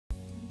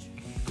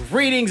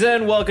Greetings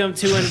and welcome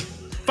to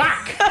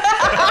Fuck!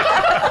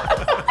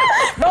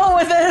 Roll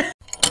with it!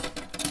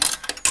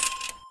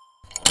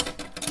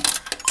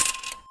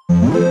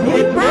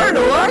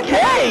 Infernal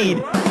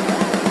Arcade!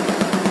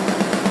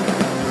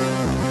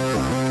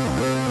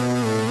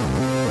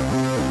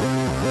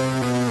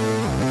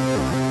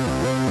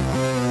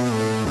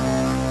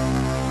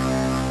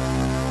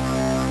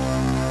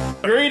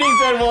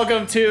 Greetings and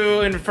welcome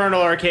to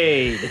Infernal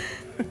Arcade.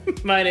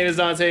 My name is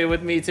Dante.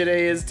 With me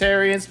today is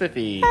Terry and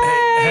Spiffy.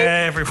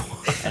 Hey everyone.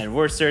 And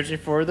we're searching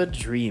for the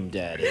Dream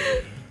Daddy.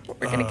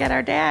 We're gonna get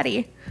our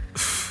daddy.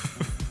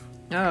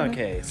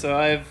 Okay,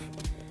 so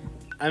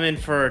I'm in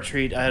for a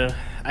treat.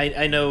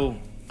 I know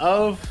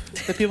of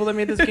the people that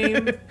made this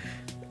game.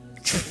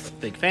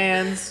 Big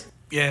fans.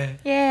 Yeah.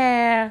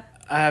 Yeah.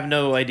 I have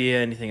no idea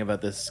anything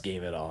about this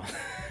game at all.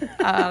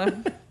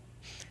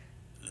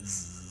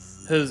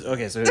 Who's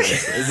this?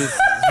 Is this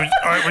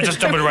All right, we're just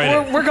jumping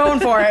right in. We're going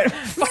for it.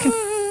 Fucking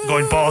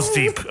Going balls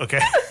deep,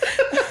 okay?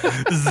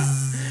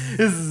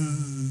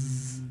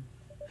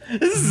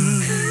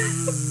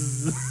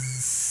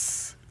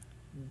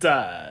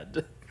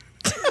 Dad?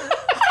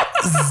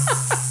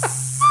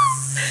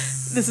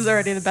 This is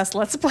already the best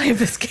Let's Play of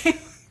this game.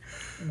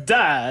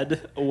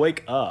 Dad,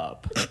 wake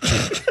up.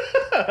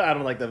 I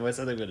don't like that voice.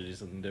 I think I'm gonna do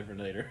something different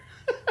later.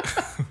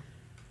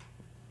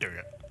 There we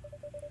go.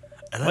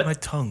 I let my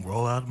tongue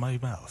roll out of my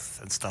mouth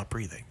and stop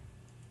breathing.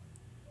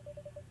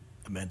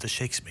 Amanda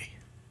shakes me.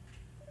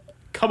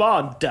 Come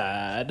on,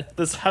 Dad.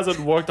 This hasn't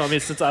worked on me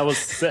since I was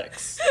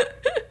 6.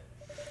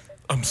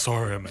 I'm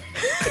sorry, Amanda.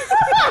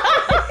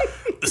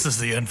 This is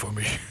the end for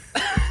me.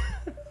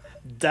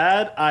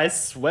 Dad, I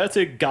swear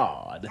to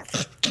God.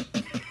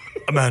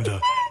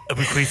 Amanda, I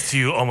bequeath to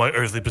you all my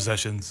earthly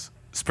possessions.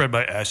 Spread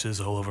my ashes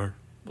all over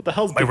What the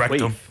hell's my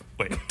rectum. bequeath?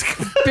 Wait.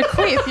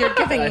 Bequeath, you're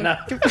giving. I know.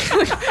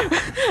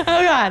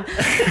 Oh God.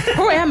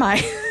 Who am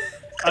I?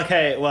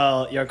 Okay,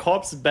 well, your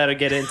corpse better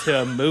get into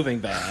a moving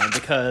van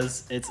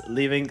because it's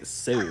leaving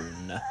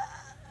soon.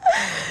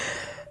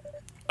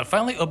 I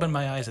finally open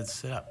my eyes and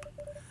sit up.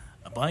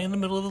 I'm lying in the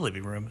middle of the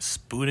living room,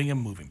 spooning a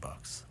moving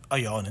box. I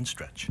yawn and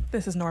stretch.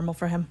 This is normal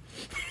for him.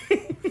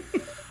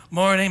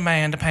 Morning,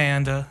 Manda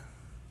Panda.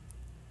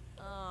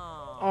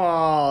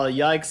 Oh,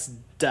 yikes,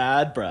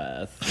 Dad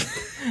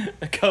breath.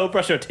 Go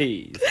brush your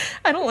teeth.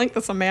 I don't like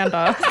this,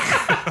 Amanda.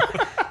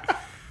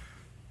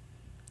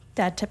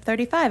 Dad tip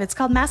 35. It's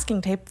called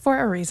masking tape for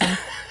a reason.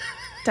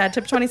 Dad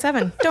tip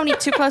 27. Don't eat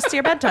too close to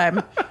your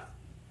bedtime.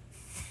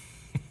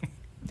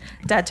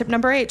 Dad tip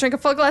number 8. Drink a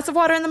full glass of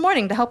water in the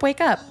morning to help wake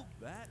up.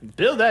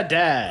 Build that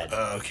dad.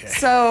 Okay.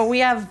 So we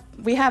have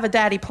a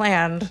daddy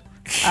planned.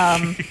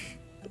 We're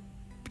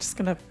just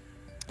gonna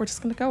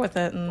go with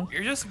it, and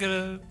You're just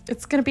gonna...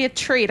 it's gonna be a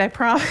treat. I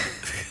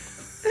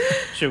promise.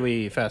 Should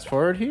we fast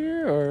forward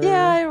here, or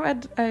Yeah,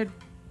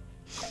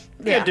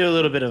 yeah, do a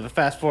little bit of a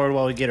fast forward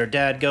while we get our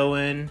dad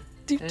going,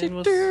 and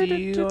we'll see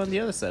you on the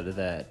other side of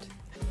that.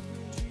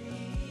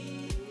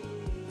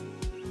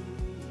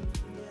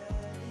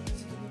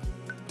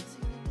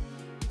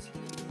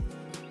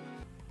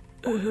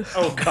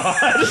 Oh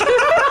God!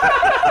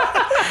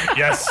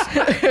 Yes.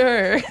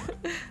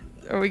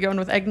 Are we going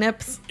with egg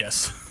nips?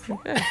 Yes.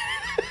 Okay.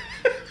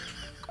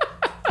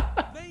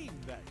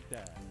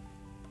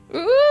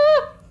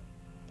 Ooh!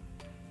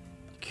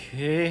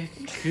 Okay,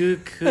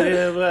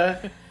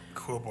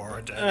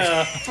 Kuwabara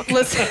Daddy.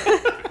 Listen.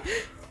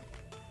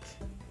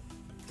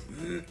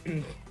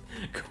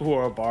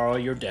 borrow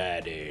your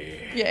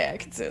daddy. Yeah,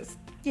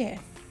 yeah.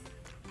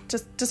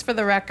 Just for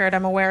the record,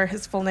 I'm aware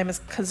his full name is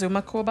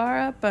Kazuma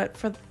Kuwabara, but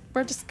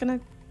we're just gonna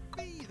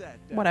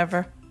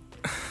whatever.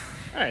 All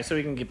right, so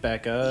we can get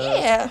back up.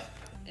 Yeah.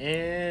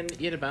 And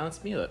eat a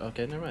balanced meal.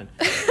 Okay, never mind.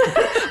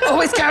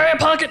 Always carry a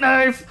pocket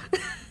knife.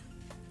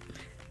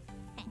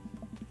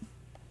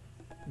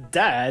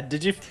 Dad,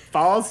 did you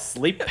fall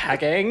asleep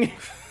packing?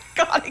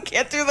 God, I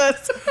can't do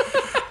this.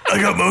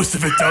 I got most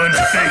of it done,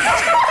 I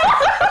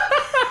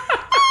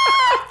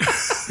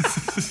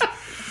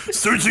think.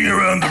 Searching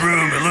around the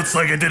room, it looks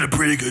like I did a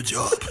pretty good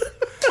job.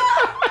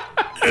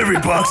 Every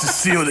box is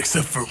sealed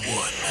except for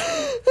one.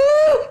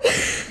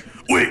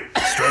 Wait,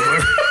 struggler.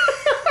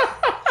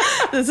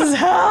 This is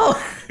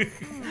hell.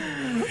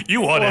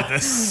 You wanted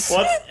this.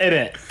 What's in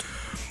it?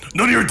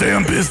 None of your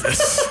damn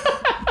business.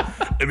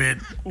 I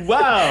mean,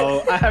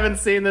 Wow, I haven't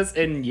seen this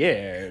in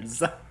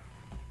years. I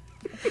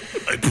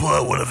pull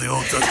out one of the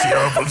old dusty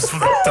albums from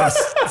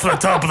the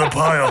top of the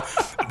pile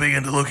and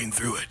begin to looking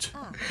through it.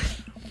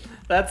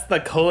 That's the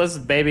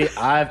coolest baby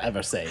I've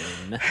ever seen.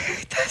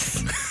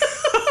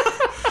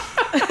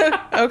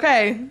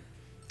 Okay.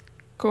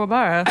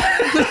 Kuwabara.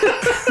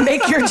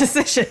 Make your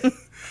decision.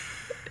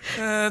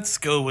 Let's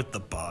go with the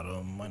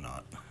bottom. Why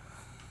not?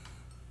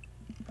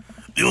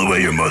 The only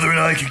way your mother and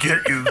I could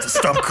get you to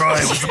stop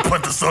crying was to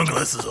put the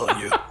sunglasses on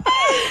you.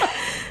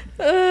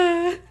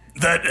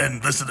 That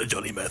and listen to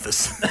Johnny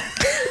Mathis.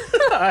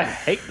 I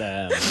hate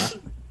them.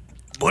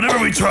 Whenever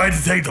we tried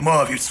to take them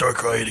off, you'd start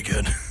crying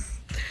again.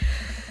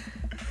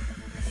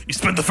 You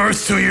spent the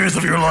first 2 years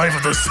of your life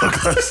with those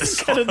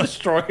sunglasses Gonna on.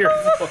 destroy your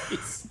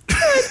voice.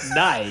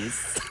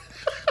 Nice.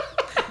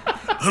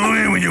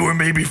 Halloween when you were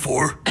maybe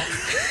 4.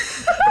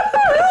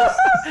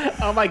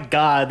 Oh my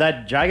god,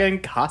 that dragon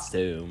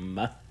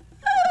costume.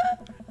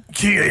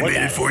 King ain't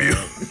made it for you.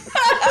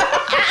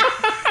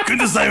 Couldn't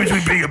decide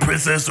between being a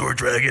princess or a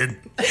dragon.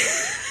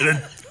 And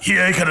then he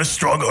kind of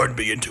strong-armed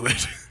me into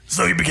it.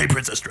 So he became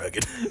Princess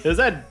Dragon. It was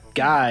that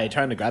guy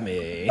trying to grab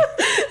me.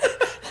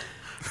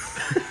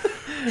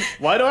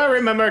 Why do I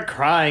remember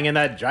crying in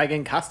that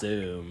dragon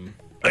costume?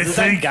 I Is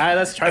think that guy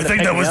that's trying I to think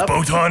pick that me was up?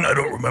 Botan. I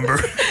don't remember.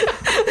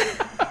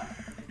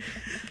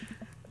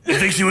 I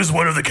think she was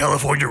one of the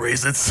California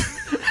raisins.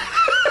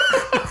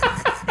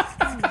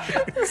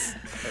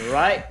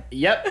 Right?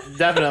 Yep,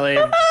 definitely.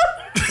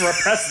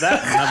 Repress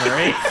that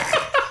memory.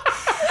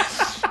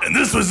 And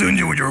this was in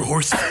you with your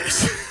horse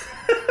face.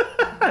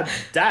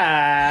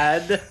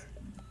 Dad.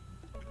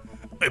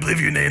 I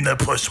believe you named that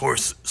plush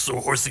horse Sir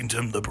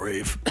Horsington the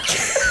Brave.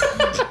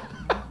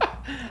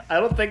 I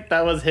don't think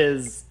that was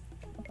his.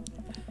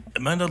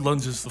 Amanda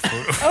lunges the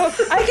photo.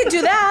 Oh, I can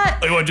do that.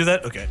 Oh, you want to do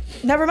that? Okay.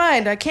 Never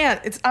mind. I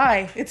can't. It's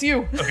It's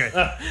you. Okay.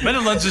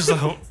 Amanda lunges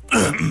the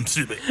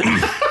excuse me.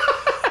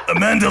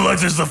 Amanda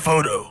lunges the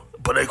photo,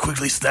 but I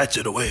quickly snatch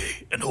it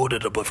away and hold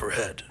it above her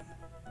head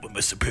with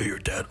my superior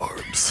dad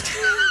arms.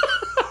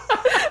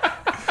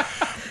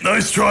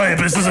 Nice try,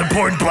 but this is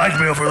important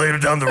blackmail for later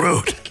down the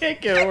road.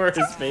 Can't get over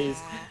his face.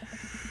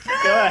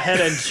 Go ahead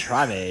and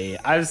try me.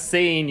 I've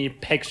seen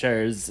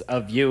pictures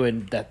of you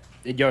in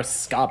your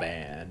ska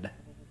band.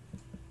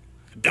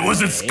 It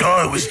wasn't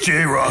ska, it was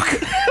J-Rock.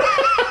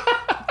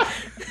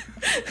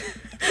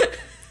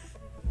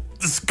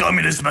 This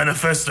Communist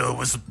Manifesto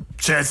was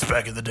chants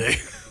back in the day.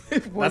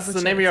 That's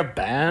the name of your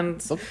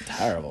band? So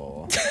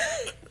terrible.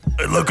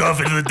 I look off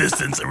into the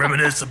distance and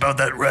reminisce about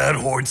that rad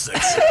horn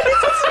section.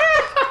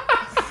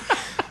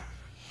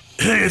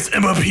 Hey, it's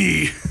Emma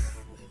P.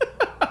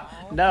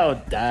 No,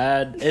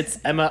 Dad. It's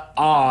Emma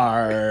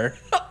R.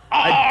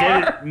 I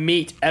didn't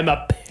meet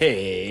Emma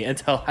P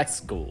until high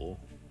school.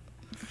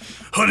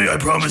 Honey, I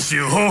promise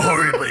you,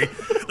 wholeheartedly,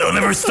 that I'll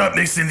never stop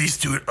mixing these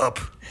two up.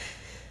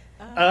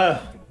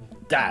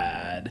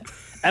 Dad.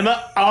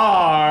 Emma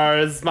R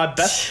is my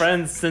best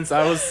friend since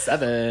I was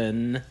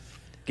 7.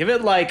 Give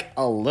it like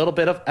a little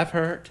bit of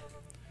effort.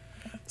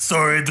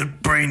 Sorry, the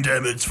brain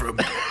damage from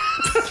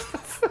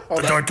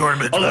the Dark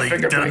Tournament all that really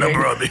finger did a banging.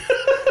 number on me.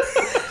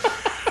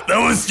 That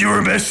was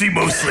Urameshi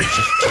mostly.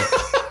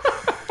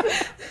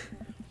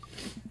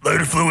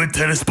 Lighter fluid,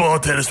 tennis ball,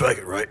 tennis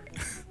racket, right?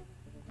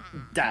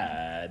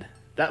 Dad.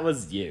 That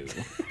was you.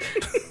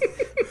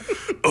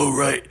 Oh,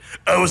 right.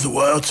 I was a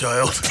wild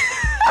child.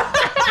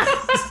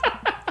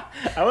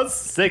 I was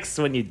 6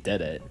 when you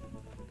did it.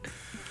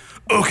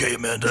 Okay,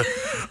 Amanda.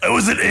 I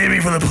wasn't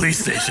aiming for the police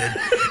station.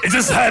 It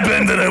just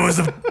happened that there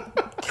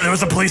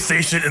was a police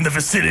station in the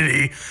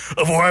vicinity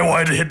of where I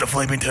wanted to hit the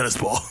flaming tennis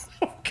ball.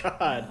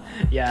 God.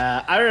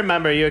 Yeah, I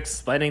remember you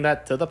explaining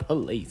that to the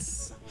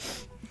police.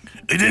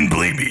 They didn't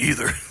believe me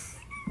either.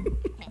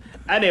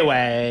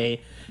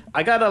 Anyway,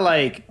 I gotta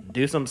like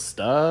do some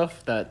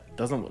stuff that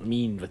doesn't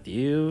mean with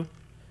you.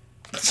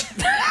 The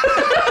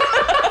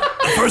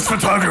first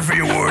photography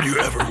award you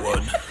ever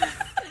won.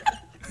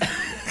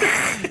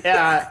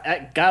 Yeah,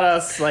 it got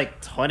us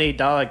like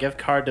 $20 gift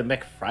card to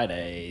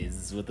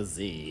McFridays with a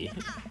Z.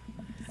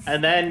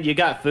 And then you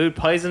got food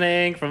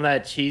poisoning from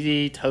that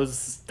cheesy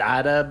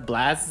tostada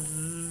blast.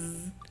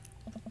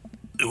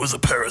 It was a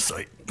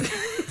parasite.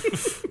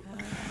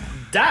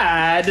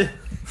 Dad!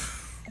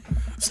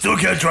 Still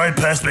can't drive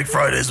past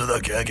McFridays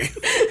without gagging.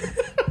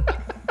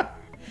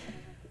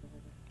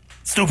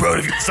 Still proud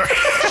of you. Sorry.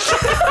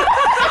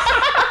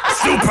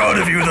 Still proud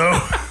of you, though.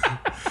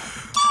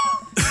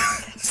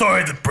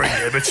 Sorry, the brain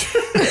damage.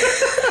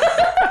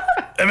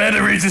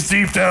 Amanda reaches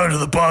deep down into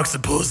the box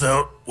and pulls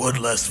out one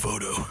last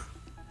photo.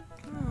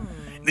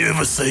 Neither of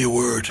us say a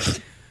word.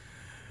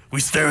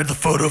 We stare at the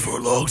photo for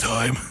a long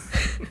time.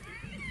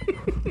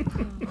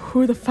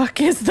 Who the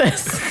fuck is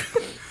this?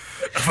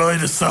 I finally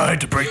decide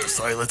to break the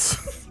silence.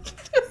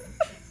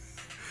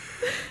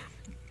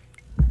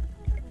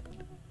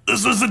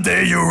 This was the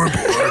day you were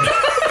born.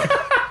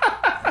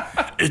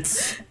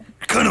 It's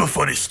kind of a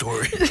funny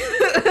story.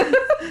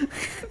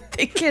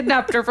 They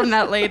kidnapped her from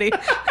that lady.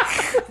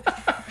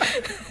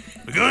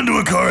 We got into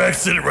a car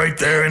accident right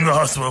there in the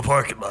hospital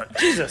parking lot.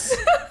 Jesus.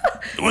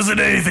 It wasn't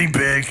anything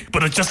big,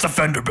 but it's just a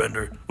fender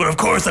bender. But of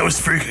course I was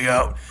freaking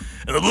out.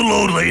 And the little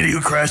old lady who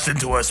crashed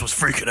into us was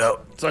freaking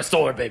out. So I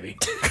stole her baby.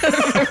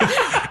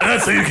 And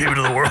that's how you came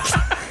into the world.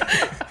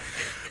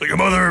 Like your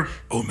mother,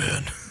 oh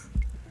man.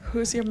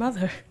 Who's your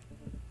mother?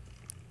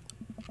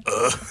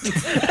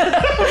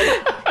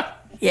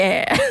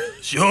 Yeah.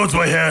 She holds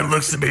my hand and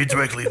looks at me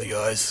directly in the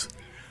eyes.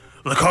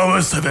 The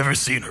calmest I've ever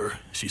seen her,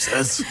 she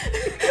says.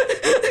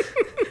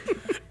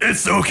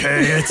 It's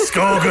okay, it's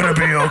all gonna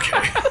be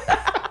okay.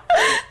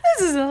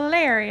 This is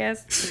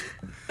hilarious.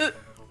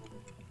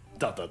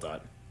 Dot, dot,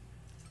 dot.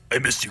 I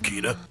missed you,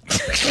 Kina.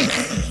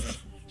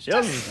 She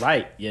was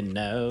right, you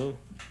know.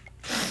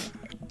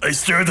 I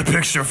stare at the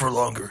picture for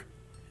longer.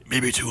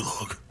 Maybe too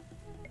long.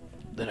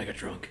 Then I got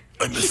drunk.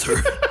 I miss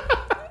her.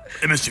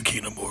 I miss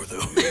Yukina more,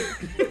 though.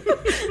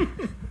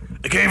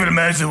 I can't even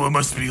imagine what it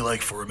must be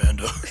like for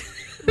Amanda.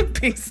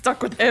 Being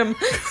stuck with him.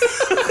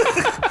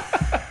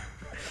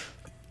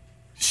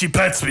 She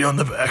pats me on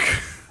the back.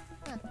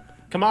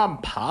 Come on,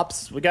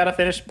 Pops. We gotta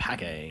finish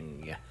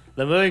packing.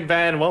 The moving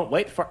van won't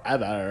wait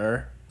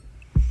forever.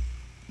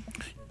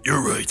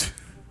 You're right.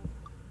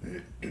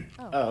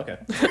 Oh, okay.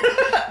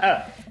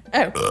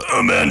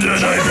 Amanda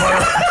and I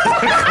pile out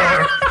of the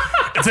car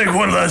and take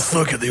one last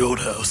look at the old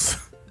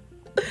house.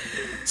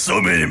 So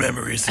many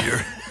memories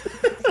here.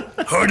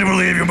 Hard to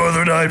believe your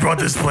mother and I brought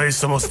this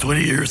place almost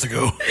 20 years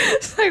ago.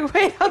 It's like,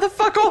 wait, how the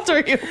fuck old are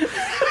you?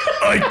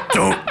 I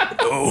don't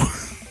know.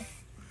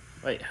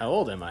 Wait, how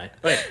old am I?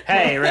 Wait,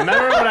 hey,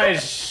 remember when I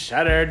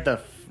shattered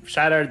the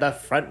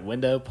front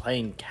window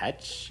playing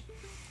catch?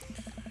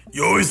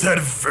 You always had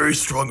very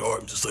strong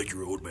arms, just like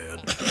your old man.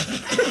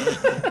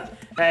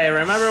 Hey,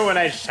 remember when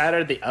I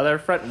shattered the other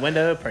front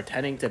window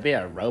pretending to be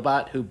a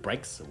robot who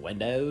breaks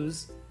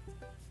windows?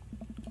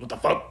 What the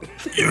fuck?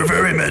 You're a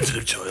very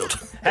imaginative child.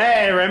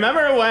 Hey,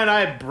 remember when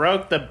I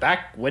broke the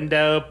back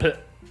window?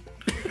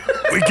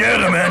 We get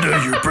it,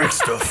 Amanda, you break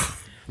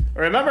stuff.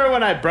 Remember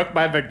when I broke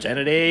my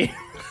virginity?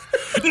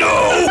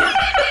 No!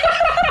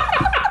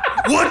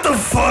 What the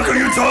fuck are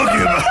you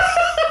talking about?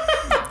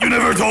 You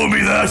never told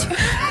me that.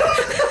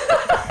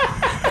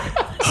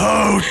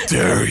 How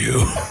dare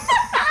you?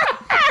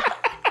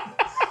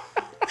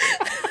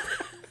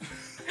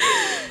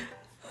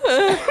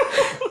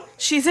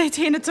 She's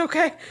 18, it's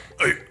okay.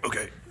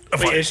 Okay.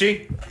 Wait, is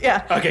she?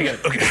 Yeah. Okay, good.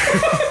 Okay.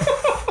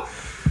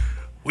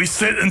 We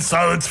sit in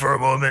silence for a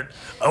moment.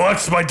 I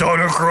watch my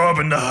daughter grow up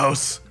in the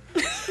house.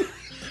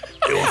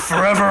 It will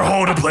forever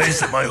hold a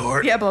place in my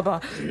heart. Yeah, blah,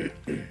 blah.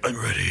 I'm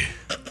ready.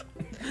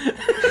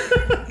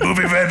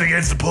 Moving van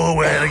begins to pull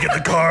away and I get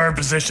the car in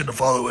position to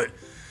follow it.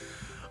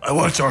 I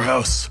watch our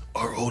house,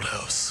 our old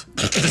house,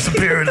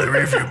 disappear into the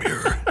rearview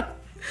mirror.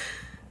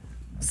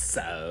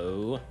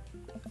 So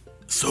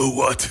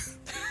what?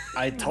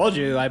 I told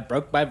you I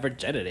broke my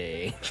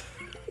virginity.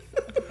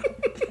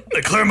 I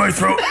clear my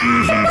throat.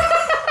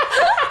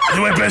 Mm-hmm.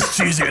 Do my best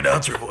cheesy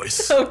announcer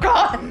voice. Oh,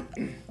 God.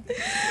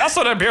 That's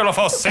what a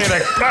beautiful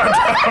scenic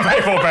of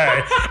Maple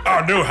Bay.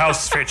 Our new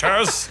house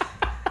features.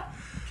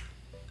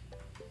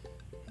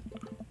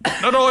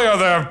 Not only are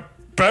there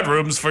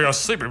bedrooms for your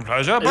sleeping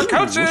pleasure, but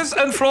couches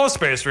and floor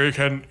space where you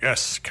can,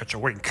 yes, catch a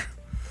wink.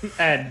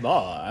 And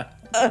more.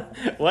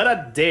 What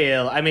a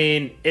deal. I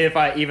mean, if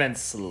I even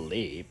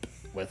sleep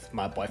with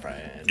my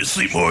boyfriend. You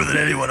sleep more than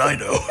anyone I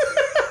know.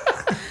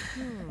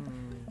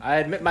 I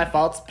admit my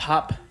faults,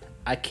 Pop.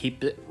 I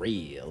keep it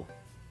real.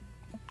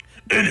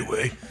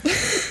 Anyway,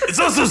 it's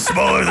also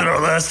smaller than our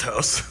last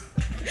house.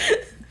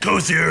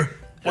 Cozier.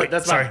 Wait,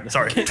 That's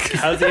sorry.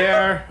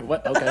 Cozier.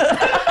 What? Okay.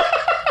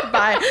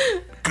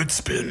 Bye. Good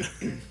spin.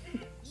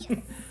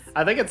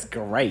 I think it's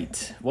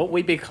great. Won't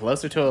we be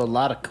closer to a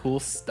lot of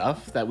cool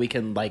stuff that we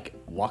can, like,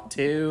 walk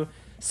to?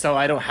 So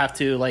I don't have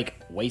to, like,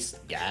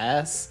 waste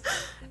gas?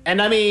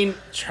 And I mean,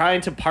 trying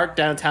to park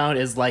downtown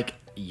is like,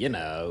 you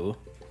know.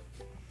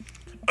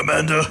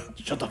 Amanda.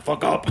 Shut the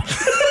fuck up.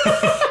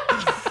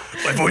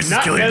 My voice is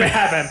Not killing gonna me.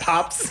 happen,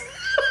 Pops.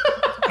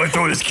 My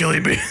throat is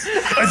killing me.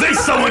 I think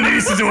someone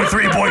needs to do a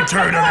 3-point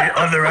turn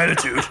on their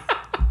attitude.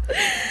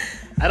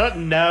 I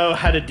don't know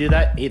how to do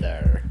that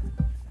either.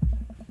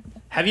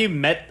 Have you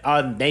met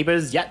our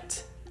neighbors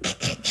yet?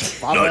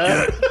 Not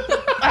yet.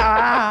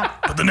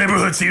 But the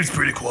neighborhood seems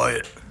pretty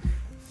quiet.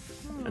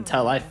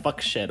 Until I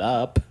fuck shit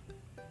up.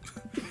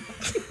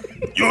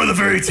 You're the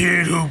very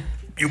teen who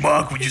you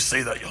mock when you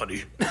say that,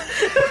 honey.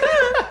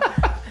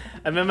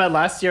 I'm in my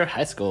last year of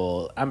high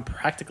school. I'm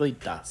practically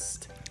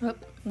dust. Oh,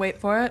 wait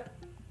for it.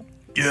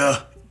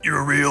 Yeah,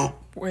 you're real.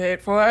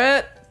 Wait for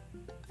it.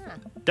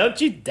 Don't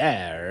you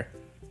dare.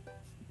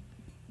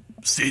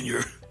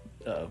 Senior.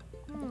 Uh-oh.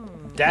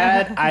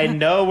 Dad, I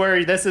know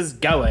where this is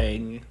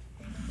going.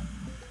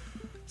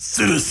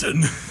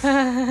 Citizen.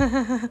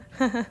 Dad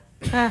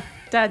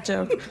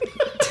joke.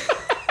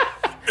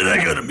 And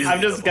I got a million.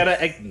 I'm just gonna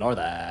ignore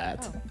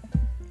that.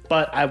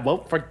 But I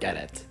won't forget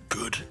it.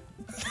 Good.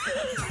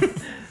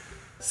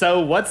 So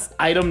what's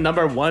item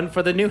number 1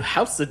 for the new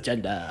house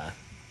agenda?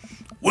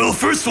 Well,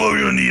 first of all, we're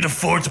gonna need a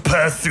floor to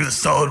pass through the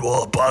solid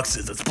wall of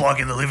boxes that's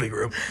blocking the living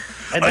room.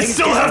 And I things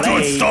still get have to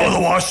laid. install the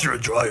washer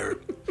and dryer.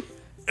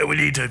 And we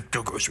need to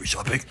go grocery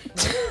shopping.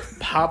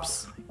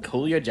 Pops,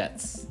 cool your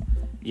jets.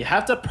 You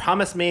have to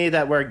promise me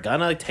that we're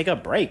gonna take a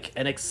break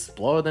and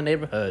explore the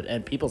neighborhood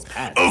and people's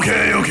paths.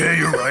 Okay,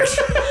 you're right.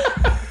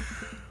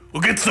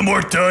 We'll get some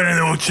work done and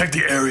then we'll check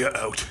the area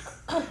out.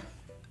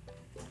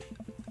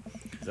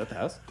 Is that the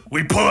house?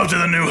 We pull up to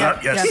the new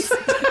house. Yes.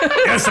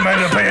 Yes,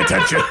 Amanda, pay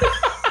attention.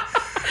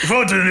 We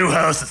pull up to the new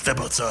house and step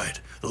outside.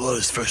 The lawn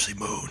is freshly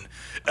mown.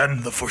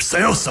 And the for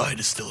sale sign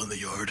is still in the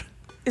yard.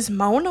 Is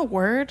moan a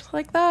word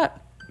like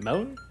that?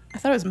 Moan? I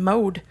thought it was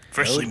mowed.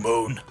 Freshly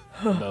mown.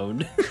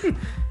 Moan.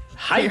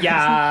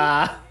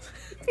 Hiya!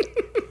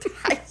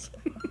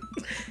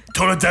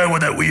 Tone it down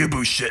with that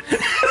weeaboo shit.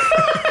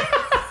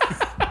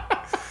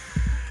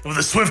 With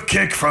a swift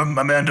kick from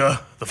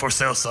Amanda, the for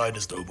sale sign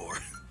is no more.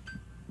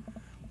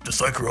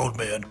 Just like her old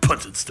man,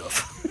 punting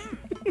stuff.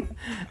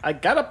 I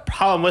got a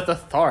problem with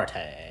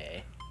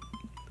authority.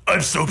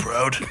 I'm so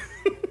proud.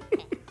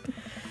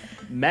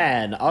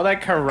 Man, all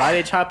that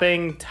karate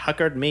chopping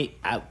tuckered me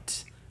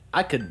out.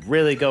 I could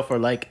really go for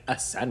like a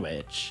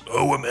sandwich.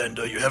 Oh,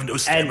 Amanda, you have no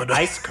And stamina.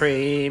 ice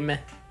cream.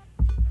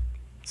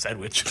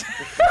 Sandwich.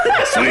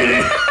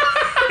 Sweetie,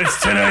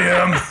 it's 10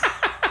 a.m.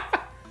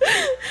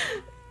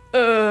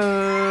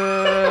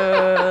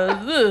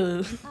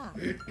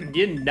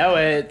 You know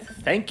it.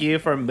 Thank you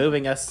for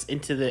moving us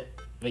moving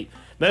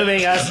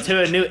us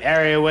to a new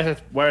area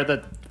where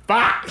the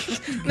fuck.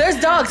 There's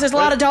dogs. There's a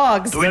lot of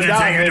dogs. We didn't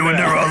take you to a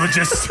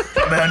neurologist,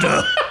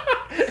 Amanda.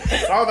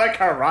 All that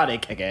karate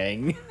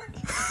kicking.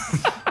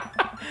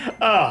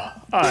 Oh,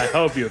 I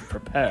hope you're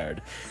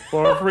prepared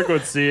for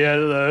frequency.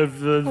 Oh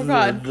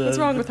God, what's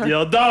wrong with her?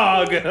 Your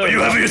dog. Are you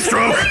having a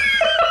stroke?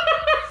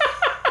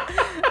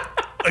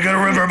 I gotta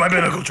remember my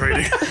medical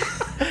training.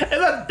 It's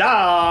a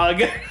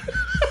dog.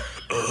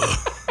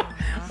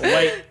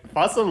 Wait,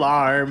 false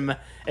alarm.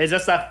 It's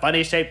just a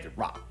funny shaped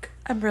rock.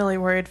 I'm really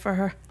worried for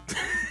her.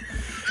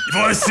 If you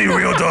want to see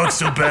real dogs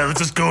so bad, let's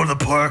just go to the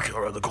park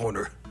around the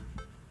corner.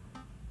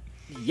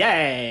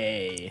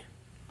 Yay.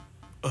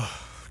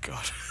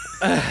 God.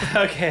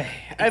 Okay,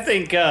 I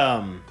think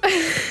we're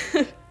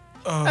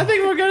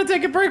gonna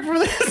take a break from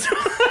this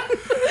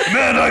one.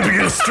 Man, I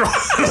begin strong.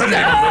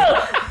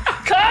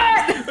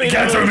 Cut! You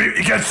can't throw me.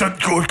 You can't start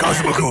going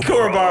Cosmo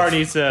Kurabar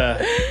needs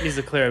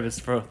to clear up his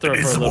throat for a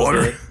Need some little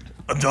water. bit.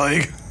 I'm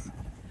dying.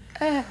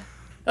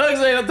 Looks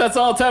like that's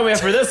all the time we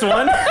have for this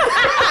one.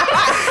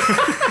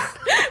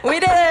 We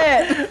did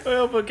it! We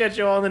hope we'll catch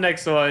you all in the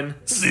next one.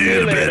 See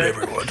you in a bit,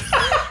 everyone.